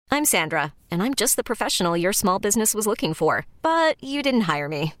I'm Sandra, and I'm just the professional your small business was looking for. But you didn't hire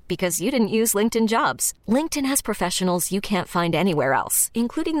me because you didn't use LinkedIn Jobs. LinkedIn has professionals you can't find anywhere else,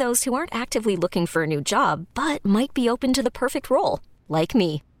 including those who aren't actively looking for a new job, but might be open to the perfect role, like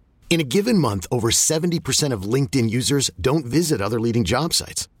me. In a given month, over 70% of LinkedIn users don't visit other leading job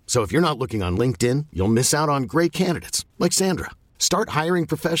sites. So if you're not looking on LinkedIn, you'll miss out on great candidates like Sandra. Start hiring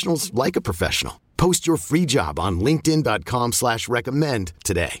professionals like a professional. Post your free job on linkedin.com/recommend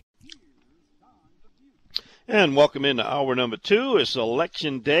today. And welcome into hour number 2. It's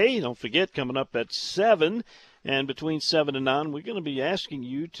Election Day. Don't forget, coming up at 7. And between 7 and 9, we're going to be asking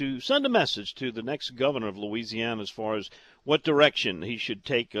you to send a message to the next governor of Louisiana as far as what direction he should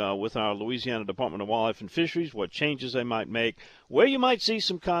take with our Louisiana Department of Wildlife and Fisheries, what changes they might make, where you might see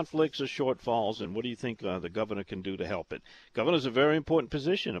some conflicts or shortfalls, and what do you think the governor can do to help it. Governor's a very important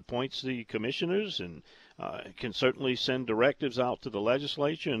position, appoints the commissioners, and can certainly send directives out to the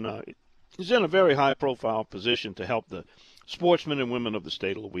legislature, and he's in a very high-profile position to help the sportsmen and women of the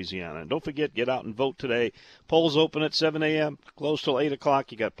state of Louisiana. And don't forget, get out and vote today. Polls open at 7 a.m., close till 8 o'clock.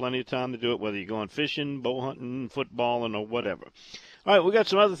 You got plenty of time to do it, whether you're going fishing, bow hunting, footballing, or whatever. All right, we got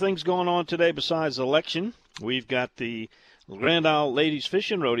some other things going on today besides the election. We've got the Grand Isle Ladies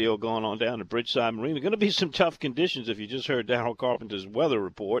Fishing Rodeo going on down at Bridgeside Marina. Going to be some tough conditions if you just heard Darryl Carpenter's weather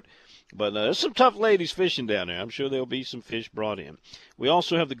report. But there's some tough ladies fishing down there. I'm sure there'll be some fish brought in. We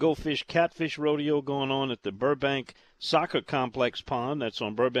also have the Go Fish Catfish Rodeo going on at the Burbank Soccer Complex Pond. That's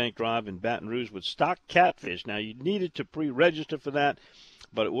on Burbank Drive in Baton Rouge with stock catfish. Now, you needed to pre-register for that,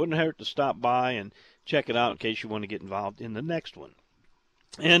 but it wouldn't hurt to stop by and check it out in case you want to get involved in the next one.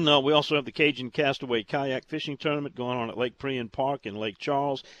 And we also have the Cajun Castaway Kayak Fishing Tournament going on at Lake Prian Park in Lake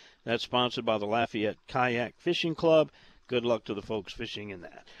Charles. That's sponsored by the Lafayette Kayak Fishing Club. Good luck to the folks fishing in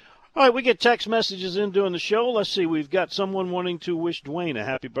that. All right, we get text messages in during the show. Let's see, we've got someone wanting to wish Dwayne a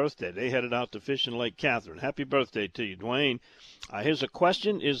happy birthday. They headed out to fish in Lake Catherine. Happy birthday to you, Dwayne. Here's a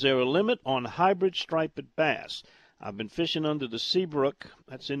question. Is there a limit on hybrid striped bass? I've been fishing under the Seabrook,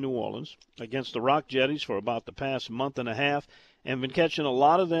 that's in New Orleans, against the rock jetties for about the past month and a half, and been catching a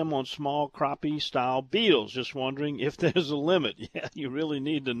lot of them on small crappie-style beetles. Just wondering if there's a limit. Yeah, you really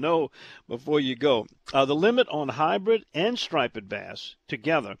need to know before you go. The limit on hybrid and striped bass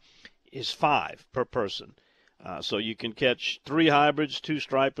together is 5 per person. So you can catch 3 hybrids, 2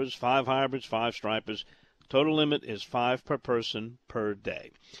 stripers, 5 hybrids, 5 stripers. Total limit is 5 per person per day.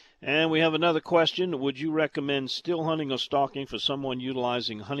 And we have another question. Would you recommend still hunting or stalking for someone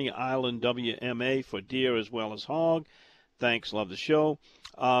utilizing Honey Island WMA for deer as well as hog? Thanks. Love the show.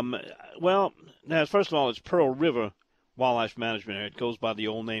 Well, now, first of all, it's Pearl River Wildlife Management Area. It goes by the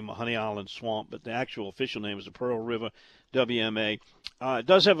old name of Honey Island Swamp, but the actual official name is the Pearl River WMA. It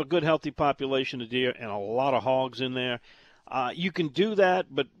does have a good, healthy population of deer and a lot of hogs in there. You can do that,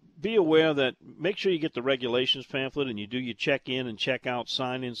 but be aware that make sure you get the regulations pamphlet and you do your check-in and check-out,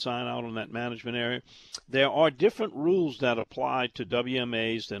 sign-in, sign-out on that management area. There are different rules that apply to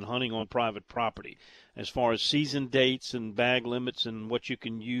WMAs than hunting on private property as far as season dates and bag limits and what you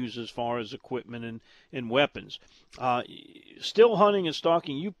can use as far as equipment and weapons. Still hunting and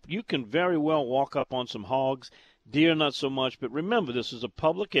stalking, you can very well walk up on some hogs, deer not so much, but remember this is a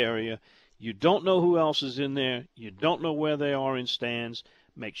public area. You don't know who else is in there. You don't know where they are in stands.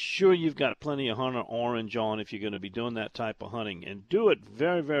 Make sure you've got plenty of hunter orange on if you're going to be doing that type of hunting. And do it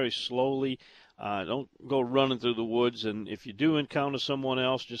very, very slowly. Don't go running through the woods. And if you do encounter someone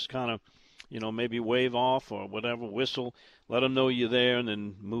else, just kind of, maybe wave off or whatever, whistle. Let them know you're there and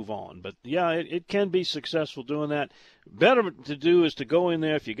then move on. But, yeah, it can be successful doing that. Better to do is to go in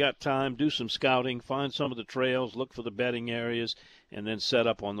there if you got time, do some scouting, find some of the trails, look for the bedding areas, and then set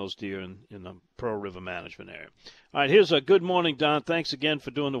up on those deer in the Pearl River Management Area. All right, here's a good morning, Don. Thanks again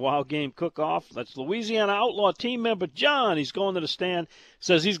for doing the Wild Game Cook-Off. That's Louisiana Outlaw team member John. He's going to the stand,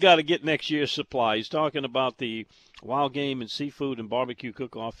 says he's got to get next year's supply. He's talking about the Wild Game and Seafood and Barbecue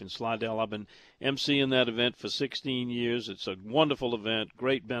Cook-Off in Slidell. I've been emceeing that event for 16 years. It's a wonderful event,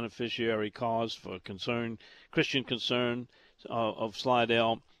 great beneficiary cause for Christian concern of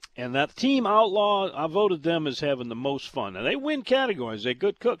Slidell. And that team Outlaw, I voted them as having the most fun. And they win categories. They're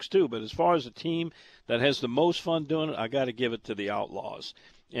good cooks, too. But as far as a team that has the most fun doing it, I got to give it to the Outlaws.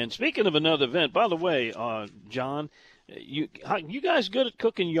 And speaking of another event, by the way, John, you guys good at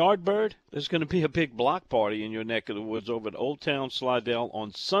cooking Yardbird? There's going to be a big block party in your neck of the woods over at Old Town Slidell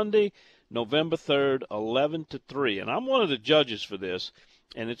on Sunday, November 3rd, 11 to 3. And I'm one of the judges for this.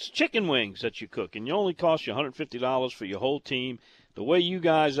 And it's chicken wings that you cook. And it only costs you $150 for your whole team. The way you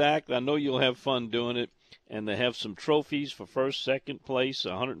guys act, I know you'll have fun doing it. And they have some trophies for first, second place,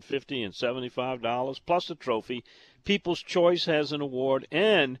 $150 and $75, plus a trophy People's Choice has an award,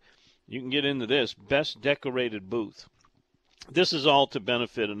 and you can get into this, Best Decorated Booth. This is all to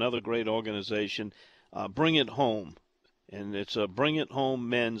benefit another great organization, Bring It Home. And it's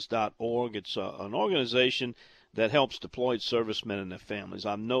bringithomemens.org. It's an organization that helps deployed servicemen and their families.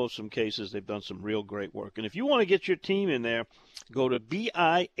 I know some cases they've done some real great work. And if you want to get your team in there, go to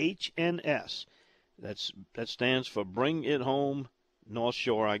BIHNS. That stands for Bring It Home North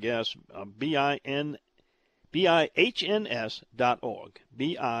Shore, I guess. BIHNS.org.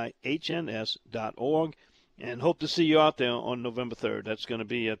 BIHNS.org. And hope to see you out there on November 3rd. That's going to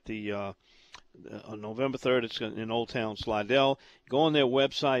be at the on November 3rd. It's in Old Town Slidell. Go on their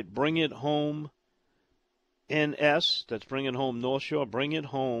website, Bring It Home NS. That's Bring It Home North Shore. Bring It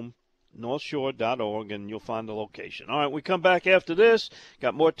Home NorthShore.org, and you'll find the location. All right, we come back after this.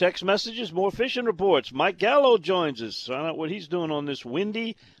 Got more text messages, more fishing reports. Mike Gallo joins us. Find out what he's doing on this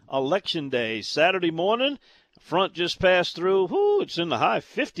windy Election Day, Saturday morning. Front just passed through. Whoo, it's in the high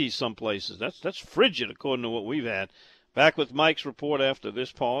 50s some places. That's frigid according to what we've had. Back with Mike's report after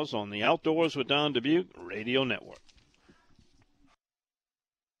this pause on the Outdoors with Don Dubuque Radio Network.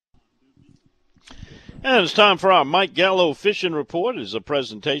 And it's time for our Mike Gallo Fishing Report. It is a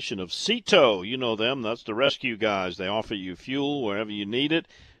presentation of Sea-Tow. You know them. That's the rescue guys. They offer you fuel wherever you need it,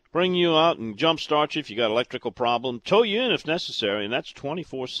 bring you out and jumpstart you if you got an electrical problem, tow you in if necessary, and that's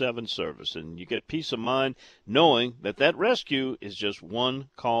 24/7 service. And you get peace of mind knowing that that rescue is just one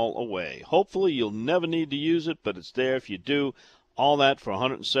call away. Hopefully you'll never need to use it, but it's there if you do. All that for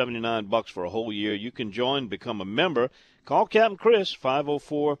 $179 for a whole year. You can join, become a member. Call Captain Chris,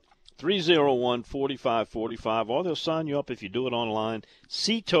 504-301-4545, or they'll sign you up if you do it online,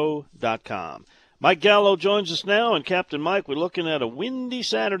 seatow.com. Mike Gallo joins us now, and Captain Mike, we're looking at a windy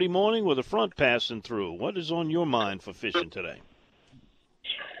Saturday morning with a front passing through. What is on your mind for fishing today?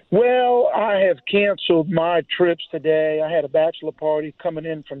 Well, I have canceled my trips today. I had a bachelor party coming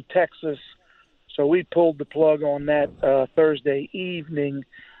in from Texas, so we pulled the plug on that Thursday evening.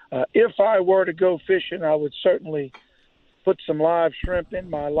 If I were to go fishing, I would certainly put some live shrimp in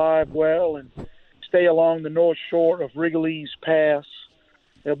my live well and stay along the north shore of Wrigley's Pass.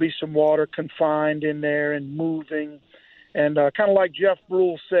 There'll be some water confined in there and moving. And kind of like Jeff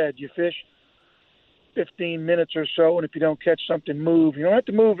Brule said, you fish 15 minutes or so, and if you don't catch something, move. You don't have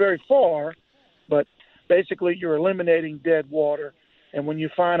to move very far, but basically you're eliminating dead water. And when you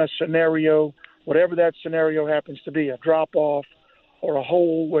find a scenario, whatever that scenario happens to be, a drop-off or a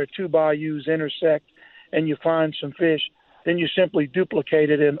hole where two bayous intersect, and you find some fish, then you simply duplicate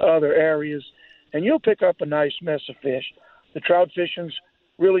it in other areas, and you'll pick up a nice mess of fish. The trout fishing's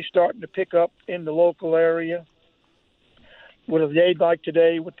really starting to pick up in the local area. With a day like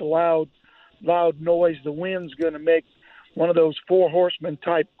today, with the loud noise, the wind's going to make one of those four horsemen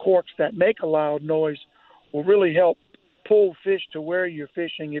type corks that make a loud noise will really help pull fish to where you're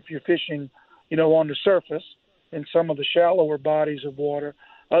fishing if you're fishing, on the surface in some of the shallower bodies of water.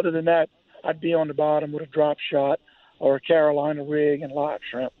 Other than that, I'd be on the bottom with a drop shot or a Carolina rig and live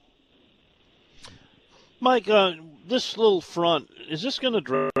shrimp. Mike, this little front, is this going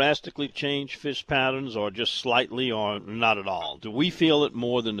to drastically change fish patterns or just slightly or not at all? Do we feel it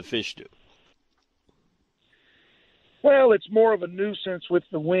more than the fish do? Well, it's more of a nuisance with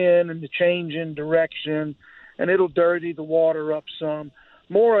the wind and the change in direction, and it'll dirty the water up some.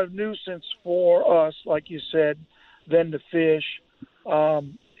 More a nuisance for us, like you said, than the fish.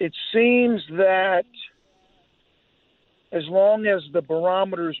 It seems that as long as the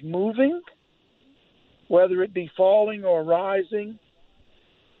barometer's moving, whether it be falling or rising,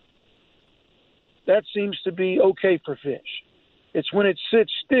 that seems to be okay for fish. It's when it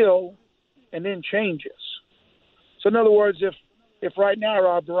sits still and then changes. So in other words, if right now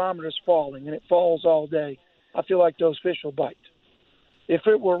our barometer is falling and it falls all day, I feel like those fish will bite. If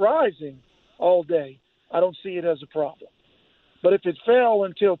it were rising all day, I don't see it as a problem. But if it fell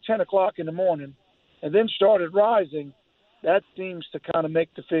until 10 o'clock in the morning and then started rising, that seems to kind of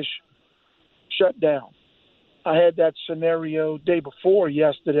make the fish shut down. I had that scenario day before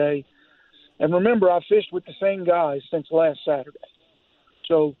yesterday. And remember, I fished with the same guys since last Saturday.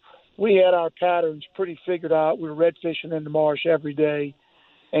 So we had our patterns pretty figured out. We were red fishing in the marsh every day.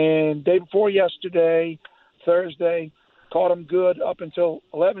 And day before yesterday, Thursday, caught them good up until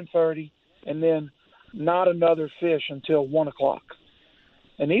 11:30, and then not another fish until 1 o'clock.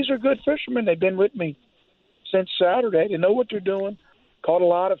 And these are good fishermen. They've been with me since Saturday. They know what they're doing. Caught a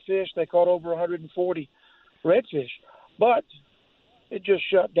lot of fish. They caught over 140 redfish. But it just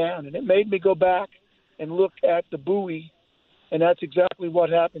shut down, and it made me go back and look at the buoy, and that's exactly what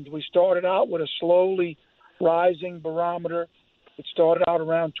happened. We started out with a slowly rising barometer. It started out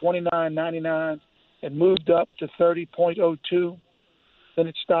around 29.99, and moved up to 30.02. Then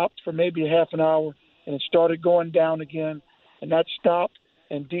it stopped for maybe a half an hour, and it started going down again. And that stop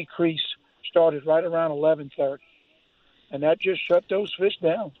and decrease started right around 11:30. And that just shut those fish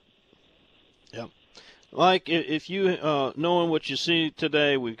down. Yep. Mike, if you, knowing what you see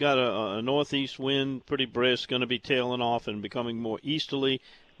today, we've got a northeast wind, pretty brisk, going to be tailing off and becoming more easterly,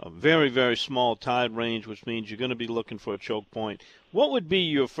 a very, very small tide range, which means you're going to be looking for a choke point. What would be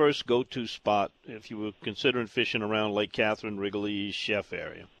your first go-to spot if you were considering fishing around Lake Catherine, Wrigley, Chef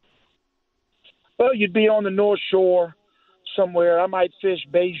area? Well, you'd be on the North Shore somewhere. I might fish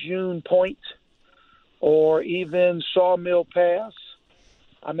Bayjune Point or even Sawmill Pass.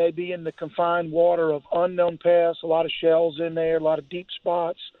 I may be in the confined water of Unknown Pass, a lot of shells in there, a lot of deep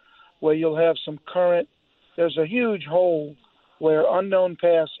spots where you'll have some current. There's a huge hole where Unknown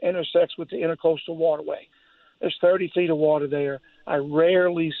Pass intersects with the Intercoastal Waterway. There's 30 feet of water there. I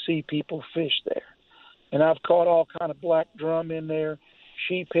rarely see people fish there. And I've caught all kind of black drum in there,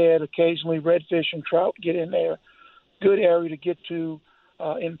 sheephead, occasionally redfish and trout get in there. Good area to get to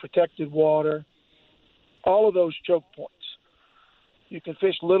in protected water. All of those choke points. You can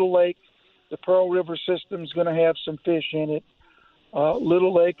fish Little Lake. The Pearl River system is going to have some fish in it.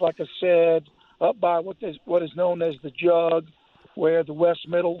 Little Lake, like I said, up by what is known as the Jug, where the West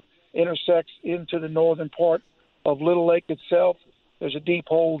Middle intersects into the northern part of Little Lake itself. There's a deep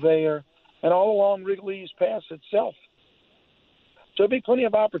hole there. And all along Wrigley's Pass itself. So there'll be plenty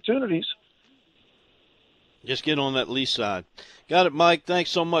of opportunities. Just get on that lee side. Got it, Mike. Thanks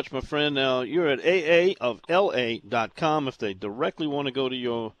so much, my friend. Now, you're at aaofla.com. If they directly want to go to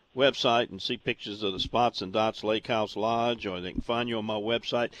your website and see pictures of the Spots and Dots Lake House Lodge, or they can find you on my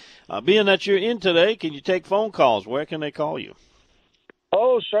website. Being that you're in today, can you take phone calls? Where can they call you?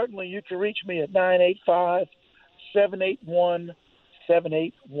 Oh, certainly. You can reach me at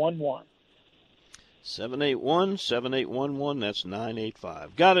 985-781-7811. 781-7811. That's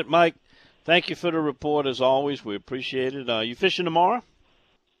 985. Got it, Mike. Thank you for the report, as always. We appreciate it. You fishing tomorrow?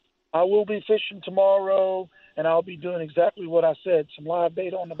 I will be fishing tomorrow, and I'll be doing exactly what I said, some live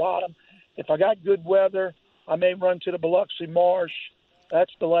bait on the bottom. If I got good weather, I may run to the Biloxi Marsh.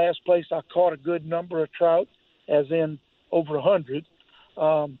 That's the last place I caught a good number of trout, as in over 100.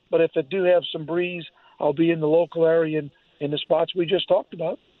 But if I do have some breeze, I'll be in the local area in the spots we just talked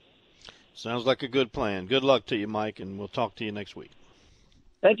about. Sounds like a good plan. Good luck to you, Mike, and we'll talk to you next week.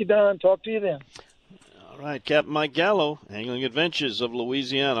 Thank you, Don. Talk to you then. All right, Captain Mike Gallo, Angling Adventures of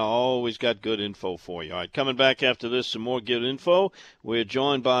Louisiana, always got good info for you. All right, coming back after this, some more good info. We're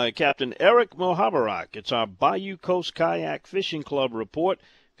joined by Captain Eric Mohabarak. It's our Bayou Coast Kayak Fishing Club report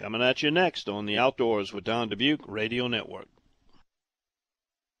coming at you next on the Outdoors with Don Dubuque Radio Network.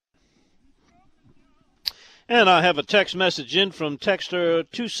 And I have a text message in from texter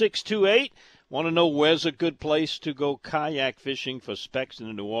 2628. Want to know where's a good place to go kayak fishing for specks in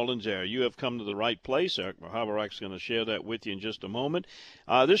the New Orleans area? You have come to the right place. Eric Mohabarak's going to share that with you in just a moment.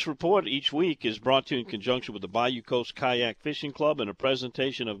 This report each week is brought to you in conjunction with the Bayou Coast Kayak Fishing Club and a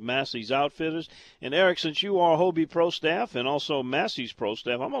presentation of Massey's Outfitters. And, Eric, since you are Hobie Pro Staff and also Massey's Pro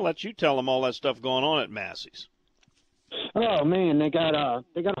Staff, I'm going to let you tell them all that stuff going on at Massey's. Oh man, they got a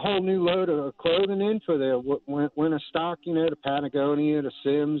whole new load of clothing in for their winter stock. You know, the Patagonia, the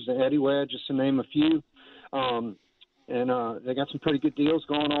Sims, the Eddie Wedge, just to name a few. And they got some pretty good deals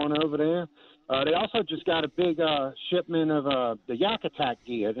going on over there. They also just got a big shipment of the Yak Attack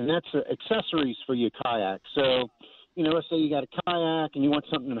gear, and that's accessories for your kayak. So, you know, let's say you got a kayak and you want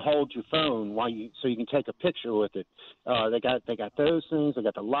something to hold your phone so you can take a picture with it. They got those things. They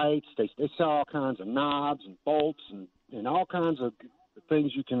got the lights. They sell all kinds of knobs and bolts and all kinds of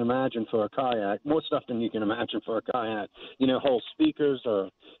things you can imagine for a kayak, more stuff than you can imagine for a kayak, you know, whole speakers or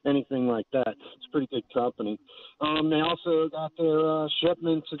anything like that. It's a pretty good company. They also got their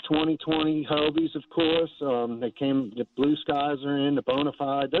shipments of 2020 Hobies, of course. The Blue Skies are in, the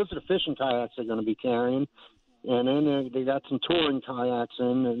Bonafide. Those are the fishing kayaks they're going to be carrying. And then they got some touring kayaks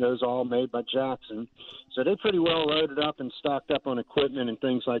in, and those are all made by Jackson. So they're pretty well loaded up and stocked up on equipment and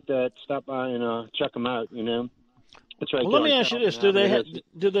things like that. Stop by and check them out, you know. Right, well, let me ask you this. Do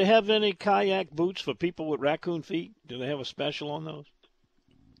they have any kayak boots for people with raccoon feet? Do they have a special on those?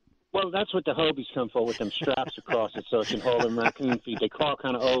 Well, that's what the Hobies come for, with them straps across it so it can hold them raccoon feet. They crawl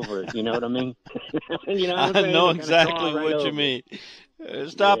kind of over it, you know what I mean? You know what I know exactly what you mean.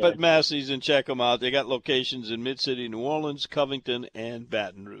 Stop at Massey's and check them out. They got locations in Mid-City, New Orleans, Covington, and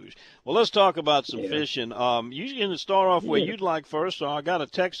Baton Rouge. Well, let's talk about some fishing. You can start off where you'd like first. So I got a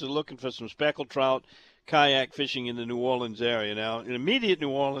texter looking for some speckled trout kayak fishing in the New Orleans area. Now, in immediate New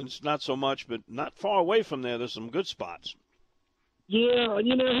Orleans, not so much, but not far away from there, there's some good spots. Yeah,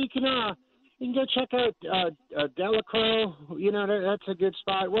 you know, You can go check out Delacroix. You know, that's a good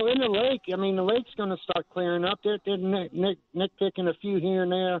spot. Well, in the lake, I mean, the lake's going to start clearing up. They're nitpicking a few here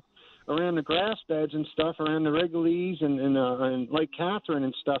and there around the grass beds and stuff, around the Wrigley's and Lake Catherine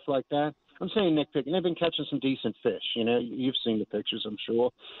and stuff like that. I'm saying nitpicking. They've been catching some decent fish. You know, you've seen the pictures, I'm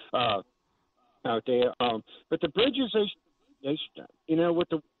sure, out there. But the bridges, you know,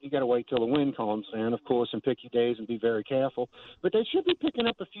 you got to wait till the wind calms down, of course, and pick your days and be very careful. But they should be picking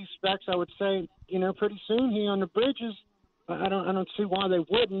up a few specks, I would say, you know, pretty soon here on the bridges. I don't see why they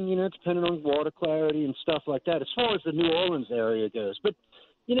wouldn't, you know, depending on water clarity and stuff like that, as far as the New Orleans area goes. But,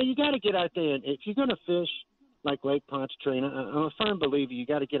 you know, you got to get out there, and if you're going to fish like Lake Pontchartrain, I'm a firm believer you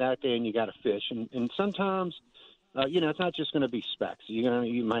got to get out there and you got to fish. And sometimes, you know, it's not just going to be specks.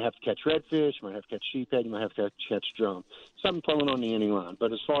 You might have to catch redfish, you might have to catch sheephead, you might have to catch drum. Something pulling on the ending line.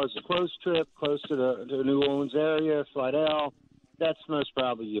 But as far as the close trip, close to the New Orleans area, Slidell, that's most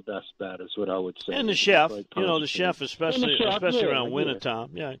probably your best bet, is what I would say. And the chef, you know, the chef, especially around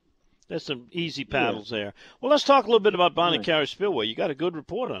wintertime. Yeah, there's some easy paddles there. Well, let's talk a little bit about Bonnie Carey Spillway. You got a good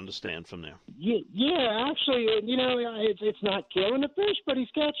report, I understand, from there. Yeah, actually, you know, it's not killing the fish, but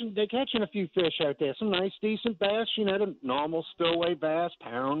they're catching a few fish out there. Some nice, decent bass, you know, the normal spillway bass,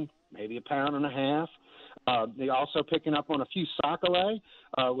 maybe a pound and a half. They're also picking up on a few sockeye,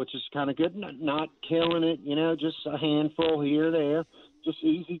 which is kind of good. Not killing it, you know, just a handful here or there. Just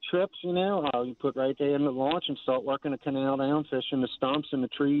easy trips, you know. You put right there in the launch and start working the canal down, fishing the stumps and the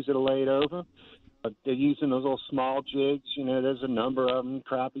trees that are laid over. They're using those little small jigs. You know, there's a number of them.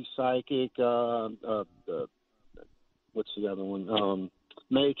 Crappie Psychic, what's the other one?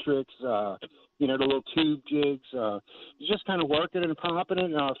 Matrix, you know, the little tube jigs. You just kind of working it and popping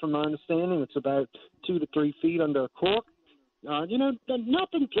it. From my understanding, it's about 2 to 3 feet under a cork. You know,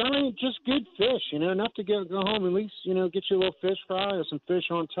 nothing giant, just good fish, you know, enough to go home, at least, you know, get you a little fish fry or some fish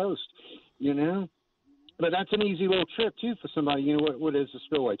on toast, you know. But that's an easy little trip, too, for somebody. You know, what is the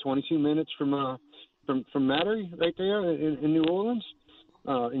spillway? 22 minutes from Metairie right there in New Orleans.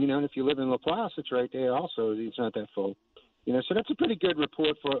 You know, and if you live in Laplace, it's right there also. It's not that full. You know, so that's a pretty good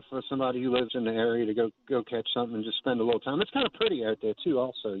report for somebody who lives in the area to go catch something and just spend a little time. It's kind of pretty out there, too,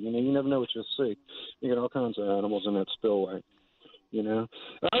 also. You know, you never know what you'll see. You get all kinds of animals in that spillway, you know.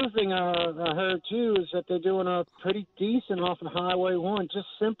 The other thing I heard, too, is that they're doing a pretty decent off of Highway 1, just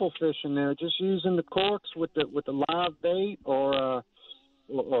simple fishing there, just using the corks with the live bait or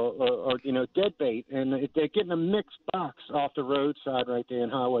you know, dead bait, and they're getting a mixed box off the roadside right there in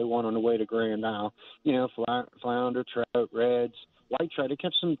Highway 1 on the way to Grand Isle. You know, flounder, trout, reds, white trout. They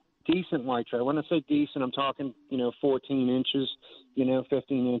catch some decent white trout. When I say decent, I'm talking, you know, 14 inches, you know,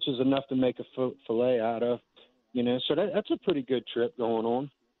 15 inches, enough to make a fillet out of, you know. So that's a pretty good trip going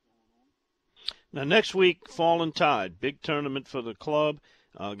on. Now, next week, Falling Tide, big tournament for the club,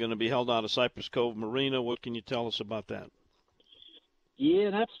 going to be held out of Cypress Cove Marina. What can you tell us about that?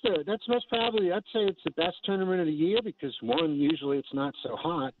 Yeah, that's most probably, I'd say it's the best tournament of the year because, one, usually it's not so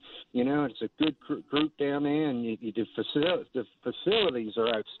hot, you know, it's a good group down there, and the facilities are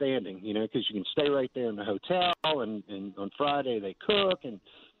outstanding, you know, because you can stay right there in the hotel, and on Friday they cook, and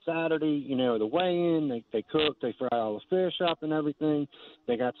Saturday, you know, the weigh-in, they cook, they fry all the fish up and everything.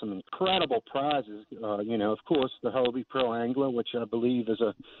 They got some incredible prizes, you know, of course, the Hobie Pro Angler, which I believe is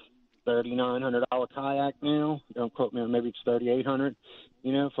a $3,900 kayak now. Don't quote me, maybe it's $3,800,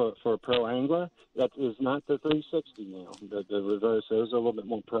 you know, for a pro angler. That is not the 360 now. The reverse, those are a little bit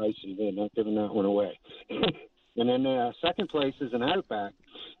more pricey. They're not giving that one away. And then second place is an Outback.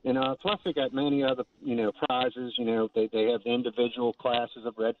 And plus they got many other, you know, prizes. You know, they have individual classes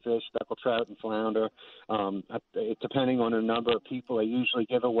of redfish, speckled trout, and flounder. Depending on the number of people, they usually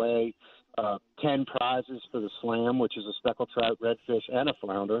give away 10 prizes for the slam, which is a speckled trout, redfish, and a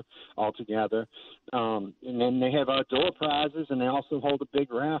flounder altogether. And then they have outdoor prizes, and they also hold a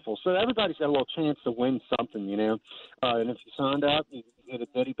big raffle. So everybody's got a little chance to win something, you know. And if you signed up, you get a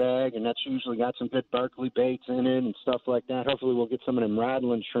goodie bag, and that's usually got some good Berkeley baits in it and stuff like that. Hopefully we'll get some of them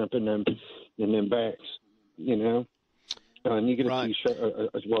rattling shrimp in them bags, you know. And you get a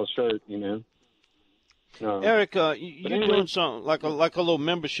T-shirt as well as shirt, you know. Eric, you're doing something like a little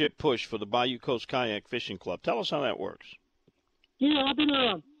membership push for the Bayou Coast Kayak Fishing Club. Tell us how that works. Yeah, I've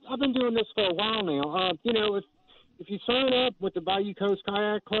been doing this for a while now. You know, if you sign up with the Bayou Coast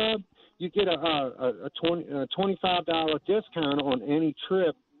Kayak Club, you get a $25 discount on any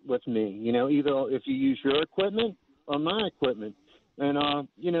trip with me. You know, either if you use your equipment or my equipment. And,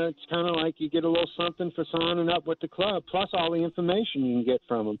 you know, it's kind of like you get a little something for signing up with the club, plus all the information you can get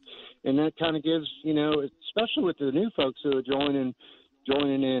from them. And that kind of gives, you know, especially with the new folks who are joining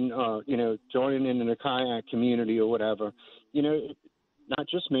in the kayak community or whatever, you know, not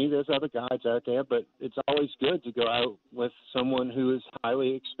just me, there's other guides out there, but it's always good to go out with someone who is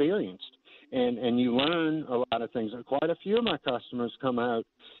highly experienced. And you learn a lot of things. Quite a few of my customers come out,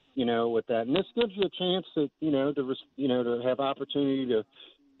 with that. And this gives you a chance to have opportunity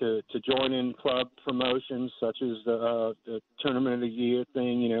to join in club promotions such as the Tournament of the Year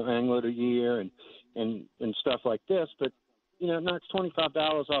thing, Angler of the Year and stuff like this. But, it knocks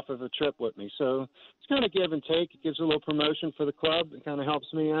 $25 off of a trip with me. So it's kind of give and take. It gives a little promotion for the club. It kind of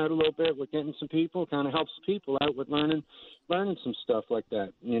helps me out a little bit with getting some people. It kind of helps people out with learning some stuff like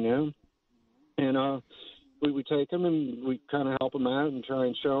that, And we take them and we kind of help them out and try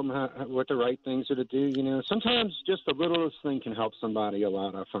and show them what the right things are to do. Sometimes just the littlest thing can help somebody a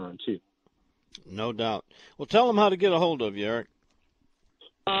lot, I find, too. No doubt. Well, tell them how to get a hold of you, Eric.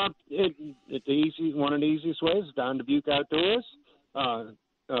 One of the easiest ways is Don Dubuque Outdoors.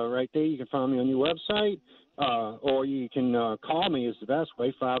 Right there, you can find me on your website, or you can call me is the best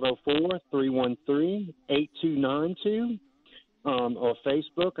way, 504-313-8292, or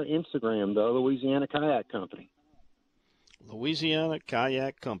Facebook or Instagram, the Louisiana Kayak Company. Louisiana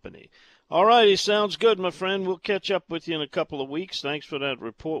Kayak Company. All righty, sounds good, my friend. We'll catch up with you in a couple of weeks. Thanks for that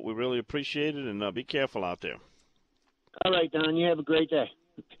report. We really appreciate it, and be careful out there. All right, Don, you have a great day.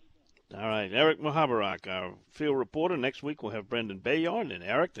 All right, Eric Mahabarak, our field reporter. Next week we'll have Brendan Bayard and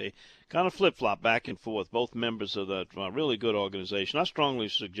Eric. They kind of flip-flop back and forth, both members of that really good organization. I strongly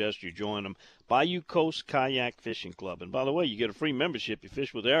suggest you join them, Bayou Coast Kayak Fishing Club. And by the way, you get a free membership. You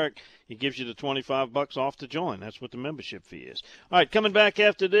fish with Eric, he gives you the $25 off to join. That's what the membership fee is. All right, coming back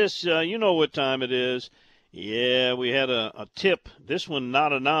after this, you know what time it is. Yeah, we had a tip, this one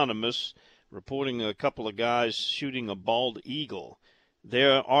not anonymous, reporting a couple of guys shooting a bald eagle.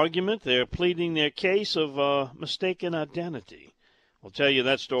 Their argument, they're pleading their case of mistaken identity. We'll tell you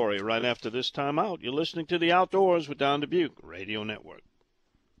that story right after this time out. You're listening to The Outdoors with Don Dubuque Radio Network.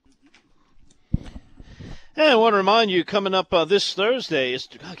 And I want to remind you, coming up this Thursday, is,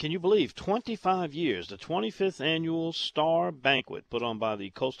 can you believe, 25 years, the 25th Annual Star Banquet put on by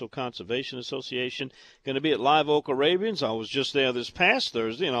the Coastal Conservation Association. Going to be at Live Oak Arabians. I was just there this past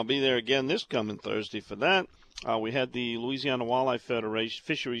Thursday, and I'll be there again this coming Thursday for that. We had the Louisiana Wildlife Federation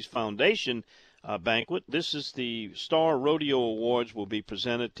Fisheries Foundation banquet. This is the Star Rodeo Awards will be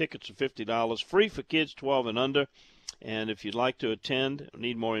presented. Tickets are $50, free for kids 12 and under. And if you'd like to attend or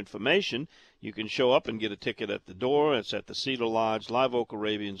need more information, you can show up and get a ticket at the door. It's at the Cedar Lodge, Live Oak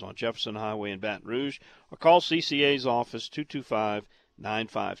Arabians on Jefferson Highway in Baton Rouge. Or call CCA's office,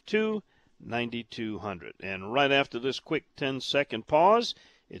 225-952-9200. And right after this quick 10-second pause,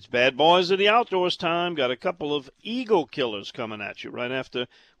 it's Bad Boys of the Outdoors time. Got a couple of eagle killers coming at you right after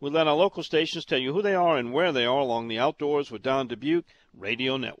we let our local stations tell you who they are and where they are along the Outdoors with Don Dubuque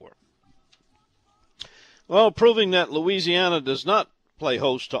Radio Network. Well, proving that Louisiana does not play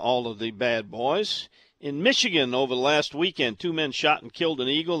host to all of the bad boys. In Michigan over the last weekend, 2 men shot and killed an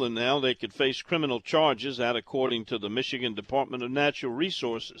eagle, and now they could face criminal charges, that according to the Michigan Department of Natural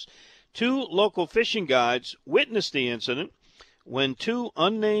Resources. 2 local fishing guides witnessed the incident when 2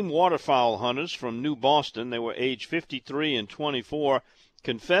 unnamed waterfowl hunters from New Boston, they were age 53 and 24,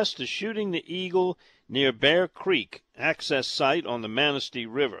 confessed to shooting the eagle near Bear Creek access site on the Manistee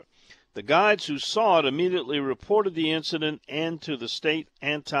River. The guides who saw it immediately reported the incident and to the state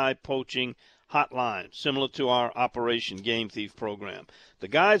anti-poaching hotline, similar to our Operation Game Thief program. The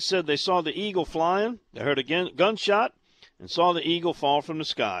guides said they saw the eagle flying, they heard a gunshot, and saw the eagle fall from the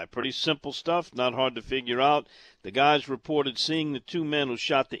sky. Pretty simple stuff, not hard to figure out. The guys reported seeing the 2 men who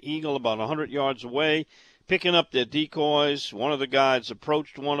shot the eagle about 100 yards away, picking up their decoys. One of the guides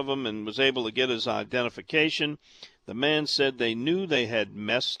approached one of them and was able to get his identification. The man said they knew they had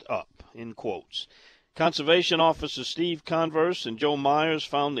messed up, in quotes. Conservation Officer Steve Converse and Joe Myers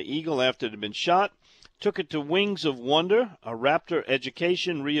found the eagle after it had been shot, took it to Wings of Wonder, a raptor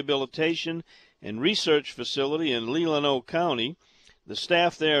education, rehabilitation, and research facility in Leelanau County. The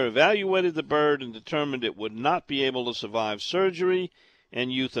staff there evaluated the bird and determined it would not be able to survive surgery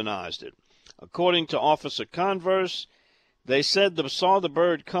and euthanized it. According to Officer Converse, they said they saw the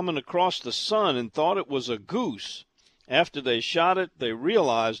bird coming across the sun and thought it was a goose. After they shot it, they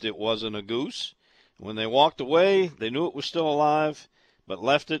realized it wasn't a goose. When they walked away, they knew it was still alive, but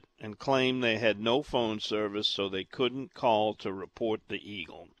left it and claimed they had no phone service, so they couldn't call to report the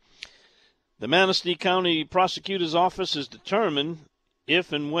eagle. The Manistee County Prosecutor's Office is determined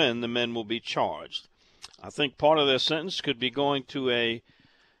if and when the men will be charged. I think part of their sentence could be going to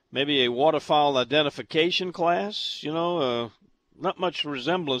maybe a waterfowl identification class. Not much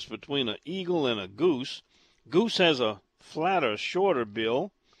resemblance between an eagle and a goose. Goose has a flatter, shorter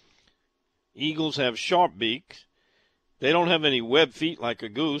bill. Eagles have sharp beaks. They don't have any web feet like a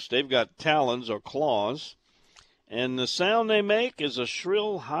goose. They've got talons or claws. And the sound they make is a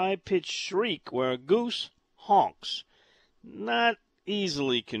shrill, high-pitched shriek where a goose honks. Not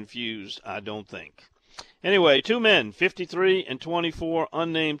easily confused, I don't think. Anyway, 2 men, 53 and 24,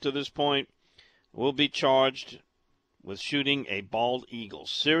 unnamed to this point, will be charged with shooting a bald eagle.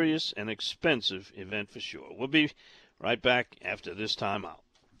 Serious and expensive event for sure. We'll be right back after this timeout.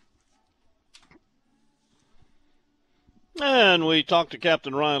 And we talked to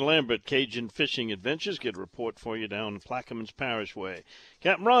Captain Ryan Lambert, Cajun Fishing Adventures. Get a report for you down Plaquemines Parish way.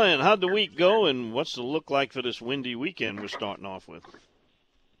 Captain Ryan, how'd the week go, and what's the look like for this windy weekend we're starting off with?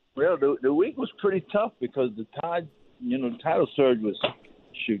 Well, the week was pretty tough because the tide, the tidal surge was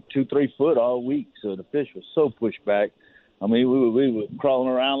 2-3 foot all week, so the fish was so pushed back. I mean, we were crawling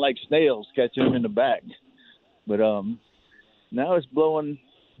around like snails, catching them in the back. But now it's blowing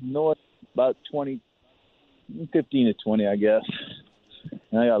north about 15 to 20, I guess.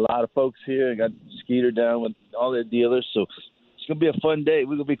 And I got a lot of folks here. I got Skeeter down with all their dealers, so it's gonna be a fun day.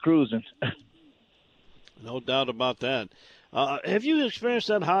 We're gonna be cruising. No doubt about that. Have you experienced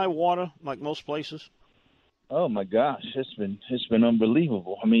that high water like most places? Oh my gosh, it's been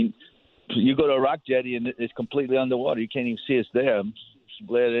unbelievable. I mean, you go to a rock jetty and it's completely underwater. You can't even see it's there. I'm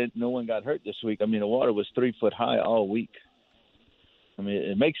glad that no one got hurt this week. I mean, the water was 3 foot high all week. I mean,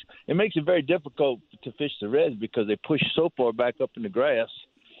 it makes it very difficult to fish the reds because they push so far back up in the grass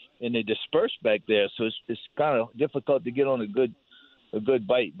and they disperse back there. So it's kind of difficult to get on a good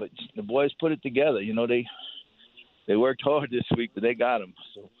bite. But the boys put it together. They worked hard this week, but they got them.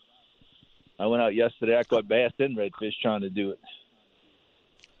 So I went out yesterday. I caught bass and redfish trying to do it.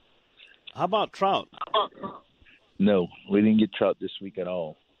 How about trout? No, we didn't get trout this week at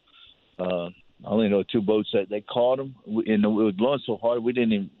all. I only know 2 boats that they caught them, and it was blowing so hard we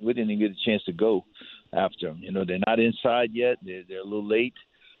didn't even get a chance to go after them. They're not inside yet; they're a little late,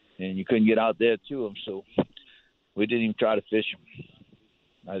 and you couldn't get out there to them, so we didn't even try to fish them.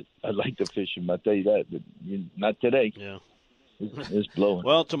 I'd like to fish them, I tell you that, but not today. Yeah, it's blowing.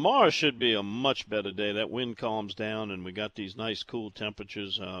 Well, tomorrow should be a much better day. That wind calms down, and we got these nice, cool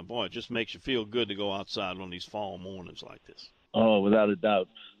temperatures. Boy, it just makes you feel good to go outside on these fall mornings like this. Oh, without a doubt.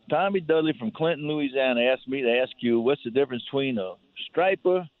 Tommy Dudley from Clinton, Louisiana, asked me to ask you what's the difference between a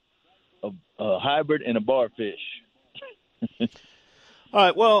striper, a hybrid, and a barfish. All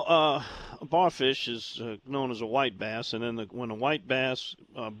right. Well, a barfish is known as a white bass, and then when a white bass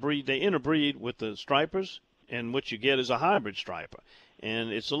breed, they interbreed with the stripers, and what you get is a hybrid striper.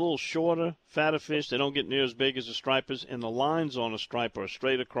 And it's a little shorter, fatter fish. They don't get near as big as the stripers, and the lines on a striper are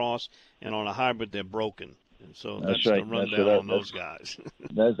straight across, and on a hybrid they're broken. And so that's right. The rundown on those guys.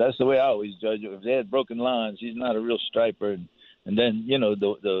 that's the way I always judge it. If they had broken lines, he's not a real striper. And then,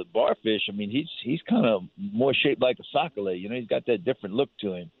 the barfish, I mean, he's kind of more shaped like a sockeye. He's got that different look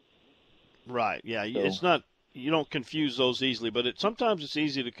to him. Right, yeah. So, it's not – you don't confuse those easily, but sometimes it's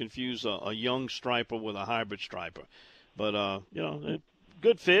easy to confuse a young striper with a hybrid striper. But,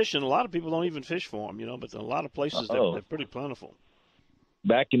 good fish, and a lot of people don't even fish for them, but in a lot of places they're pretty plentiful.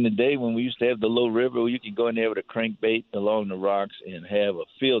 Back in the day when we used to have the low river, you could go in there with a crankbait along the rocks and have a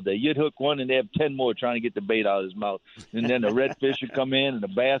field day. You'd hook one and they have 10 more trying to get the bait out of his mouth. And then the redfish would come in and the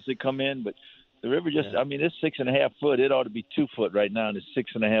bass would come in. But the river it's 6.5 foot. It ought to be 2 foot right now, and it's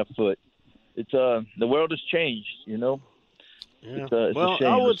 6.5 foot. It's the world has changed, Yeah. It's well, a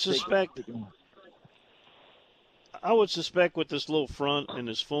shame. I would suspect with this little front and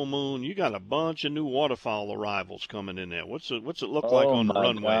this full moon, you got a bunch of new waterfowl arrivals coming in there. What's it look like on the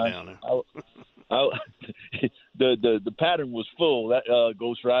runway down there? The pattern was full. That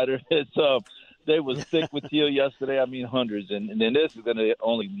Ghost Rider. They was thick with teal yesterday. I mean, hundreds, and then this is going to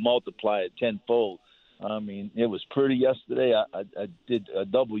only multiply it tenfold. I mean, it was pretty yesterday. I did a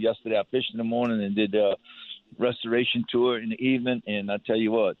double yesterday. I fished in the morning and did a restoration tour in the evening, and I tell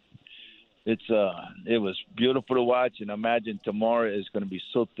you what. It was beautiful to watch, and I imagine tomorrow is going to be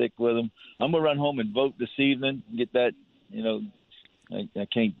so thick with them. I'm going to run home and vote this evening, get that, I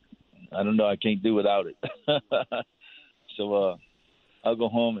can't do without it. So I'll go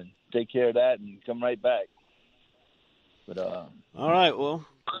home and take care of that and come right back. But all right, well,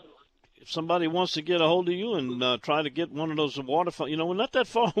 if somebody wants to get a hold of you and try to get one of those waterfowl, we're not that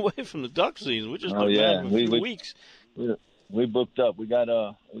far away from the duck season. We're just a few weeks. We booked up. We got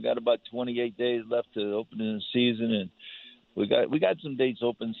about 28 days left to open the season, and we got some dates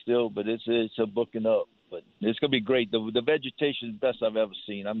open still, but it's a booking up. But it's gonna be great. The vegetation is the best I've ever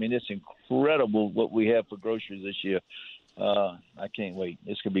seen. I mean, it's incredible what we have for groceries this year. I can't wait.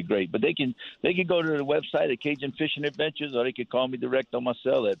 It's gonna be great. But they can go to the website at Cajun Fishing Adventures, or they can call me direct on my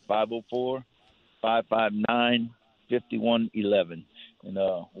cell at 504-559-5600. 5111, and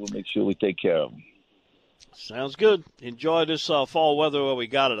we'll make sure we take care of them. Sounds good. Enjoy this fall weather while we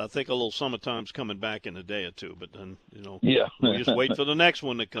got it. I think a little summertime's coming back in a day or two, but then, yeah. We'll just wait for the next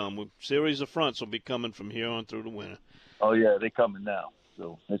one to come. A series of fronts will be coming from here on through the winter. Oh, yeah, they're coming now,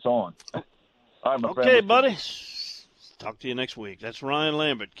 so it's on. All right, my friend. Okay, buddy. Talk to you next week. That's Ryan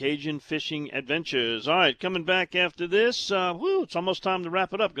Lambert, Cajun Fishing Adventures. All right, coming back after this. It's almost time to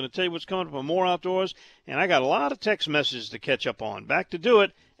wrap it up. Going to tell you what's coming up on More Outdoors, and I got a lot of text messages to catch up on. Back to do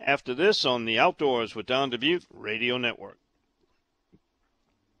it after this on the Outdoors with Don Dubuque Radio Network.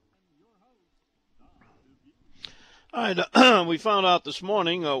 All right, we found out this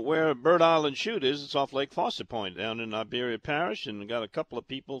morning where Bird Island Chute is. It's off Lake Fawcett Point down in Iberia Parish, and we got a couple of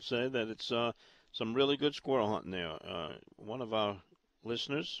people say that it's some really good squirrel hunting there. One of our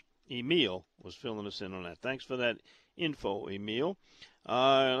listeners, Emil, was filling us in on that. Thanks for that info, Emil.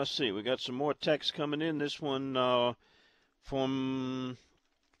 Let's see. We got some more texts coming in. This one from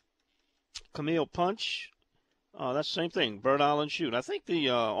Camille Punch. That's the same thing, Bird Island Chute. I think the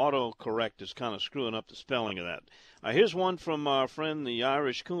autocorrect is kind of screwing up the spelling of that. Here's one from our friend, the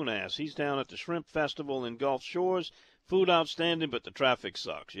Irish Coonass. He's down at the Shrimp Festival in Gulf Shores. Food outstanding, but the traffic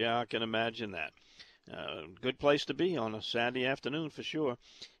sucks. Yeah, I can imagine that. Good place to be on a Saturday afternoon for sure.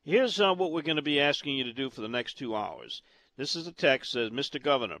 Here's what we're going to be asking you to do for the next 2 hours. This is a text that says, Mr.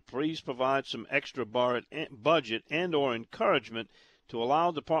 Governor, please provide some extra budget and or encouragement to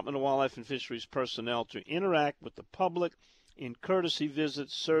allow Department of Wildlife and Fisheries personnel to interact with the public in courtesy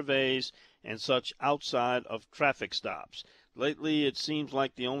visits, surveys, and such outside of traffic stops. Lately, it seems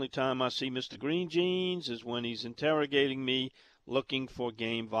like the only time I see Mr. Green Jeans is when he's interrogating me looking for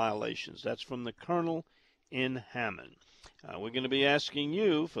game violations. That's from the Colonel in Hammond. We're going to be asking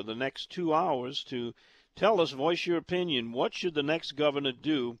you for the next 2 hours to tell us, voice your opinion, what should the next governor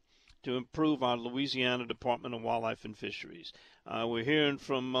do to improve our Louisiana Department of Wildlife and Fisheries? We're hearing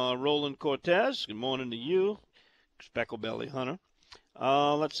from Roland Cortez. Good morning to you, Specklebelly Hunter.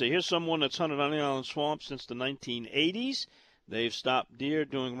 Let's see. Here's someone that's hunted on the Island Swamp since the 1980s. They've stopped deer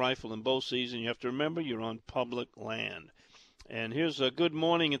during rifle and bow season. You have to remember you're on public land. And here's a good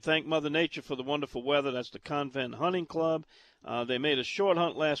morning and thank Mother Nature for the wonderful weather. That's the Convent Hunting Club. They made a short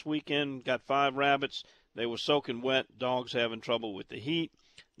hunt last weekend, got 5 rabbits. They were soaking wet. Dogs having trouble with the heat.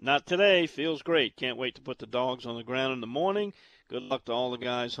 Not today. Feels great. Can't wait to put the dogs on the ground in the morning. Good luck to all the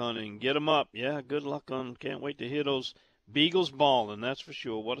guys hunting. Get them up. Yeah, good luck on. Can't wait to hear those beagles bawling, that's for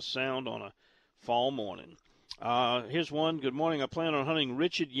sure. What a sound on a fall morning. Here's one. Good morning. I plan on hunting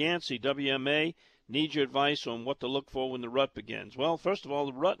Richard Yancey, WMA. Need your advice on what to look for when the rut begins. Well, first of all,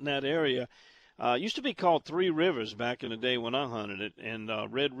 the rut in that area used to be called Three Rivers back in the day when I hunted it, and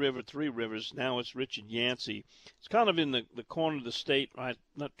Red River, Three Rivers. Now it's Richard Yancey. It's kind of in the corner of the state, right,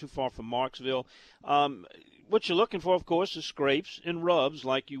 not too far from Marksville. What you're looking for, of course, is scrapes and rubs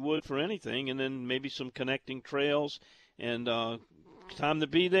like you would for anything, and then maybe some connecting trails. And time to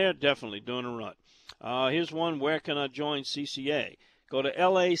be there, definitely during a rut. Here's one, where can I join CCA? Go to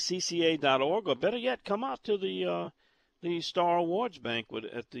lacca.org, or better yet, come out to the Star Awards banquet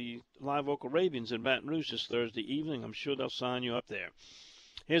at the Live Oak Arabians in Baton Rouge this Thursday evening. I'm sure they'll sign you up there.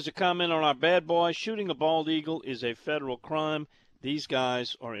 Here's a comment on our bad boy. Shooting a bald eagle is a federal crime. These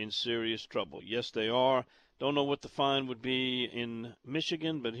guys are in serious trouble. Yes, they are. Don't know what the fine would be in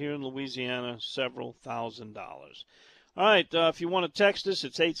Michigan, but here in Louisiana, several $1,000s. All right, if you want to text us,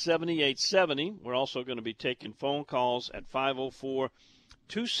 it's 870-870. We're also going to be taking phone calls at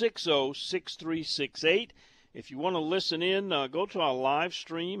 504-260-6368. If you want to listen in, go to our live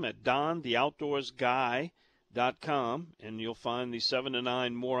stream at dontheoutdoorsguy.com, and you'll find the 7 to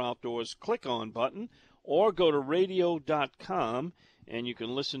 9 More Outdoors click-on button, or go to radio.com, and you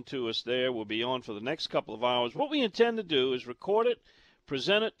can listen to us there. We'll be on for the next couple of hours. What we intend to do is record it,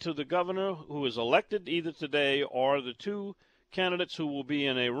 present it to the governor who is elected either today or the 2 candidates who will be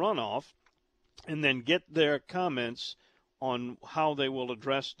in a runoff, and then get their comments on how they will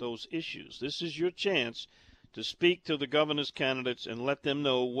address those issues. This is your chance to speak to the governor's candidates and let them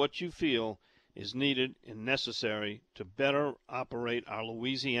know what you feel is needed and necessary to better operate our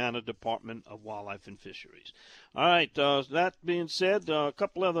Louisiana Department of Wildlife and Fisheries. All right, that being said, a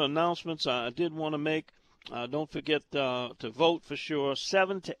couple other announcements I did want to make. Don't forget to vote for sure.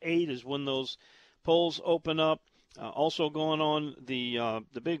 7 to 8 is when those polls open up. Also going on the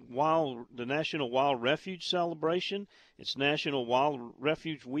National Wild Refuge celebration. It's National Wild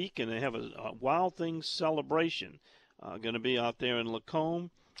Refuge Week, and they have a Wild Things celebration going to be out there in Lacombe.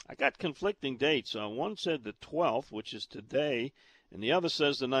 I got conflicting dates. One said the 12th, which is today, and the other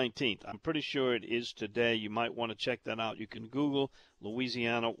says the 19th. I'm pretty sure it is today. You might want to check that out. You can Google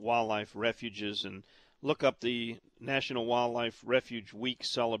Louisiana Wildlife Refuges and look up the National Wildlife Refuge Week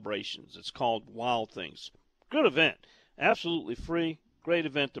celebrations. It's called Wild Things. Good event. Absolutely free. Great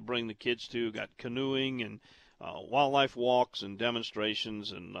event to bring the kids to. Got canoeing and wildlife walks and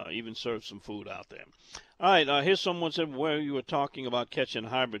demonstrations, and even serve some food out there. All right, here's someone said where you were talking about catching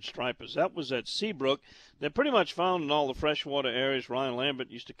hybrid stripers. That was at Seabrook. They're pretty much found in all the freshwater areas. Ryan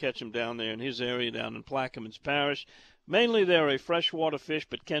Lambert used to catch them down there in his area down in Plaquemines Parish. Mainly they're a freshwater fish,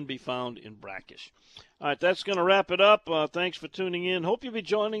 but can be found in brackish. All right, that's going to wrap it up. Thanks for tuning in. Hope you'll be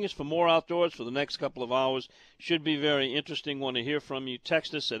joining us for more Outdoors for the next couple of hours. Should be very interesting. Want to hear from you.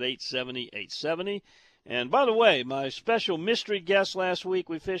 Text us at 870-870. And by the way, my special mystery guest last week,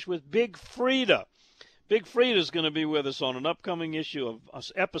 we fished with Big Frida. Big Frida's going to be with us on an upcoming issue of an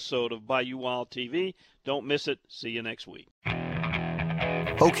episode of Bayou Wild TV. Don't miss it. See you next week.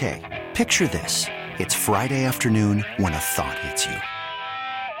 Okay, picture this. It's Friday afternoon when a thought hits you.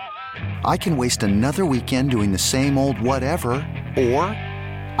 I can waste another weekend doing the same old whatever, or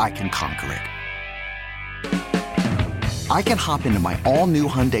I can conquer it. I can hop into my all-new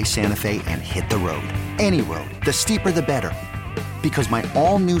Hyundai Santa Fe and hit the road. Any road. The steeper, the better. Because my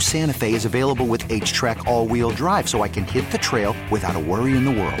all-new Santa Fe is available with H-Track all-wheel drive, so I can hit the trail without a worry in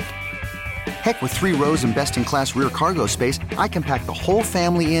the world. Heck, with 3 rows and best-in-class rear cargo space, I can pack the whole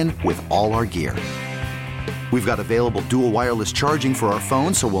family in with all our gear. We've got available dual wireless charging for our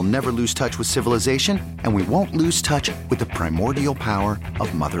phones, so we'll never lose touch with civilization, and we won't lose touch with the primordial power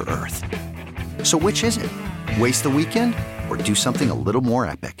of Mother Earth. So which is it? Waste the weekend or do something a little more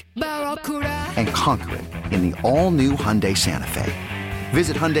epic? And conquer it in the all-new Hyundai Santa Fe.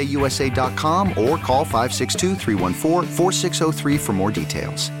 Visit HyundaiUSA.com or call 562-314-4603 for more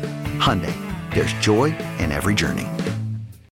details. Hyundai, there's joy in every journey.